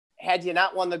had you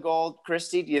not won the gold,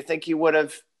 Kristi, do you think you would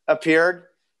have appeared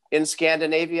in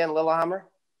Scandinavia and Lillehammer?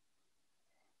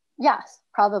 Yes,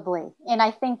 probably. And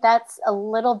I think that's a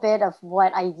little bit of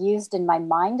what I used in my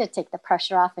mind to take the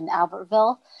pressure off in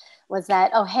Albertville was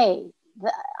that, oh, hey,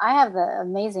 I have the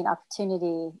amazing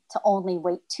opportunity to only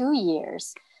wait 2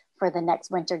 years for the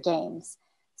next Winter Games.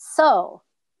 So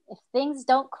if things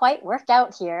don't quite work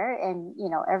out here, and, you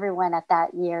know, everyone at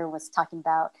that year was talking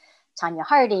about Tanya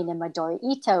Harding and Midori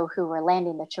Ito, who were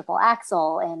landing the triple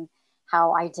axel, and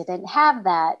how I didn't have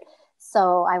that.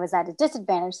 So I was at a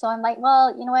disadvantage. So I'm like,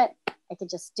 well, you know what? I could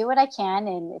just do what I can.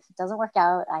 And if it doesn't work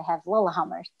out, I have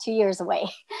Lillehammer 2 years away.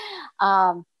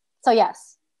 So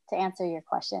yes, to answer your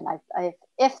question,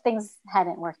 if things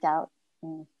hadn't worked out,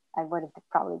 I would have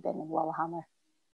probably been in Lillehammer.